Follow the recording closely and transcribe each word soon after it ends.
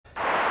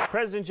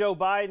President Joe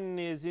Biden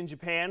is in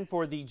Japan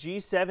for the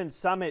G7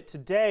 summit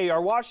today.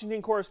 Our Washington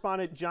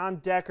correspondent John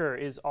Decker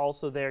is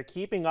also there,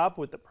 keeping up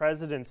with the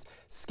president's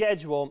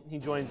schedule. He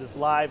joins us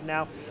live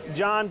now.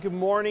 John, good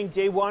morning.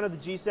 Day one of the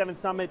G7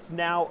 summit's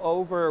now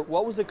over.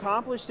 What was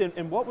accomplished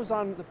and what was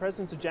on the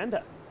president's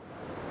agenda?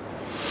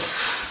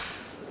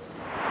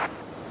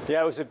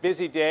 Yeah, it was a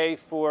busy day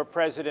for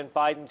President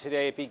Biden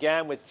today. It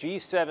began with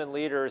G7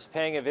 leaders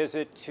paying a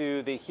visit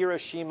to the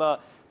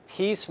Hiroshima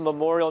Peace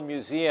Memorial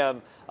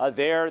Museum.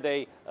 There,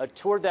 they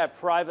toured that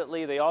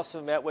privately. They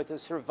also met with a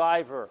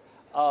survivor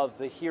of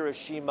the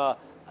Hiroshima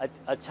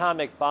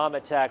atomic bomb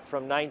attack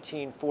from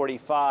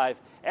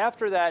 1945.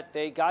 After that,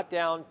 they got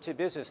down to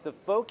business. The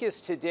focus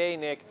today,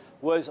 Nick,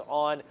 was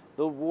on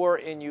the war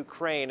in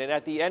Ukraine. And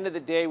at the end of the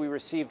day, we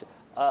received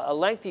a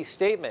lengthy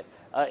statement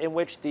in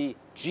which the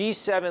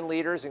G7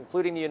 leaders,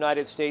 including the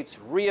United States,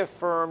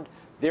 reaffirmed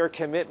their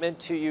commitment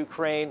to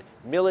Ukraine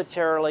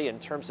militarily, in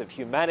terms of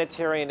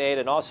humanitarian aid,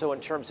 and also in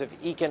terms of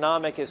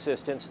economic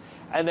assistance.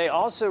 And they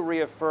also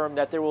reaffirmed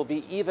that there will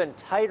be even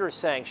tighter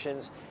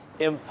sanctions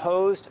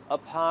imposed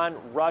upon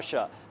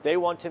Russia. They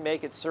want to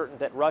make it certain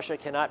that Russia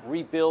cannot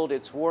rebuild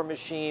its war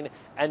machine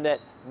and that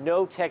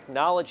no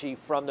technology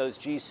from those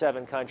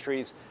G7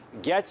 countries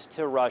gets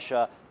to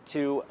Russia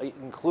to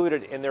include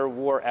it in their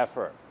war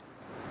effort.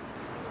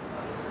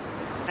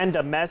 And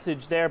a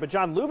message there. But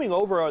John, looming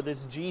over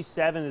this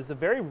G7 is the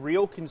very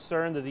real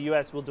concern that the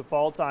U.S. will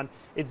default on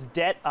its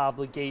debt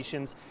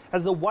obligations.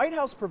 Has the White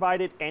House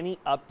provided any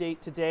update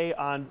today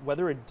on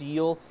whether a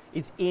deal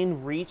is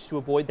in reach to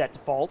avoid that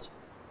default?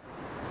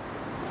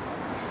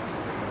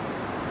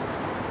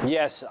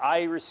 Yes,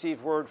 I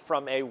received word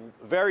from a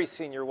very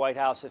senior White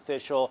House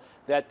official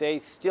that they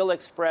still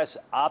express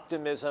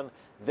optimism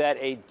that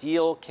a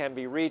deal can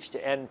be reached.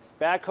 And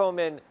back home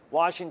in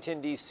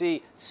Washington,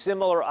 D.C.,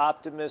 similar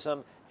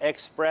optimism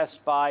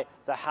expressed by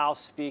the House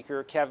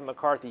Speaker, Kevin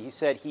McCarthy. He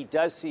said he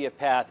does see a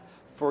path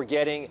for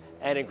getting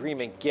an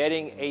agreement,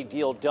 getting a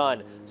deal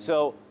done.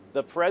 So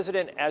the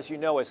president, as you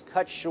know, has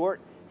cut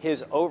short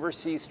his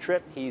overseas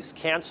trip. He's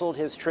canceled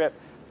his trip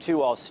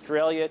to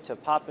Australia, to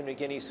Papua New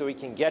Guinea, so he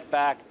can get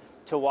back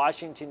to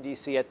Washington,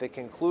 D.C. at the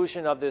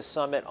conclusion of this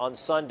summit on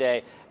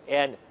Sunday.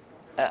 And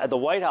the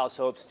White House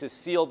hopes to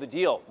seal the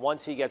deal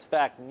once he gets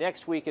back.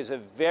 Next week is a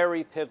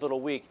very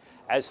pivotal week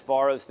as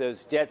far as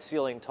those debt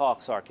ceiling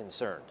talks are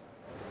concerned.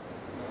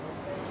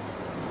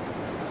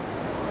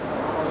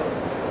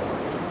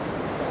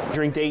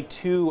 During day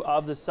two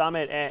of the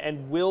summit,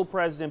 and will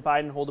President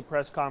Biden hold a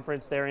press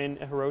conference there in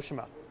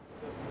Hiroshima?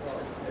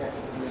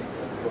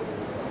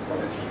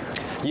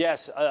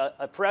 Yes,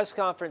 a press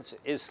conference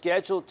is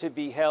scheduled to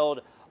be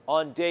held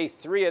on day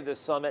three of the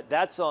summit.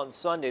 That's on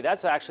Sunday.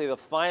 That's actually the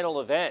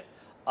final event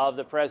of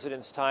the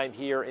president's time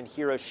here in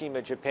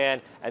Hiroshima,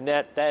 Japan. And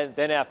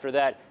then after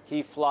that,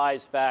 he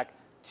flies back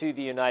to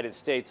the United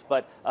States.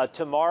 But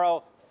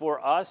tomorrow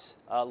for us,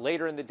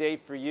 later in the day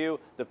for you,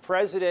 the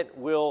president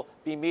will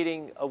be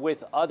meeting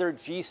with other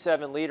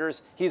G7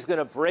 leaders. He's going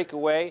to break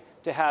away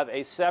to have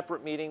a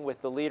separate meeting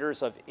with the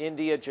leaders of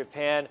India,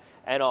 Japan,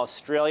 and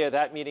Australia.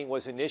 That meeting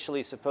was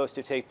initially supposed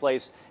to take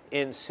place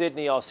in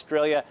Sydney,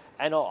 Australia.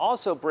 And he'll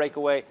also break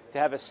away to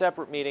have a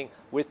separate meeting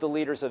with the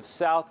leaders of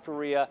South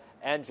Korea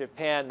and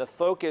Japan. The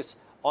focus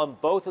on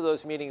both of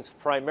those meetings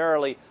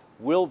primarily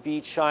will be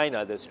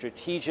China, the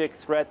strategic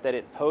threat that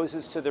it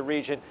poses to the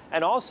region,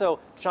 and also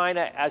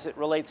China as it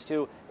relates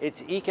to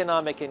its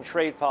economic and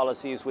trade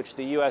policies, which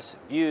the U.S.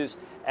 views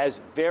as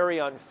very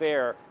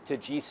unfair to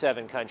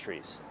G7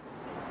 countries.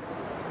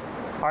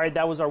 All right,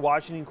 that was our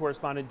Washington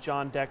correspondent,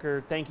 John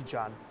Decker. Thank you,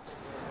 John.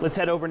 Let's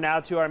head over now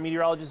to our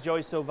meteorologist,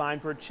 Joey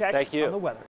Sovine, for a check on the weather.